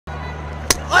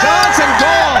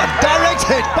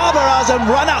it. Babar Azam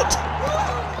run out.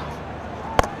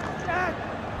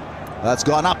 That's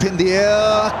gone up in the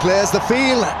air, clears the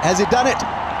field. Has he done it?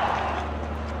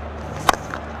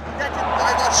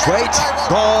 Straight,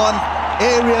 gone,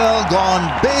 aerial, gone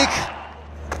big.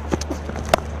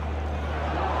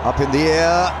 Up in the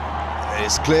air,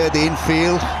 it's cleared the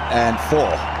infield and 4.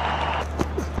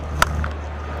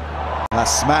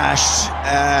 That's smashed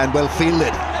and well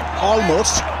fielded.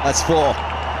 Almost, that's 4.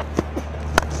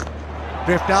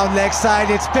 Drift down leg side,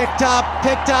 it's picked up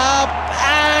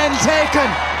and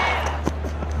taken.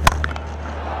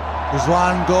 This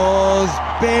one goes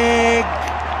big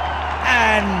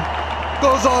and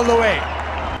goes all the way.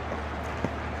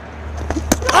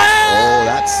 Oh,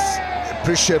 that's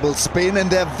appreciable spin,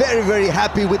 and they're very, very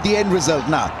happy with the end result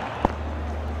now.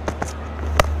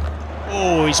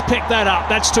 Oh, he's picked that up.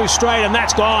 That's too straight, and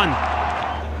that's gone.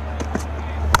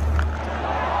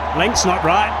 Length's not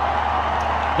right.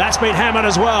 That's been hammered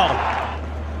as well.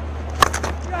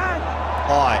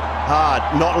 High,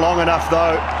 hard, not long enough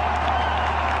though.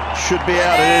 Should be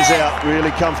out, it is out,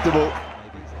 really comfortable.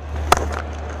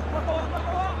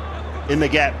 In the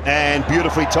gap, and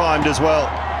beautifully timed as well.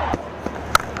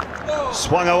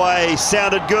 Swung away,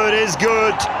 sounded good, is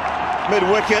good.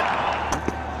 Mid-wicket.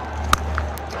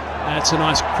 That's a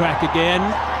nice crack again,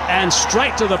 and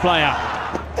straight to the player.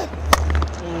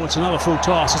 Oh, it's another full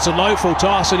toss. It's a low full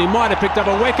toss, and he might have picked up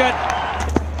a wicket.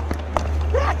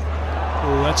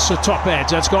 Oh, that's a top edge.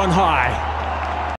 That's gone high.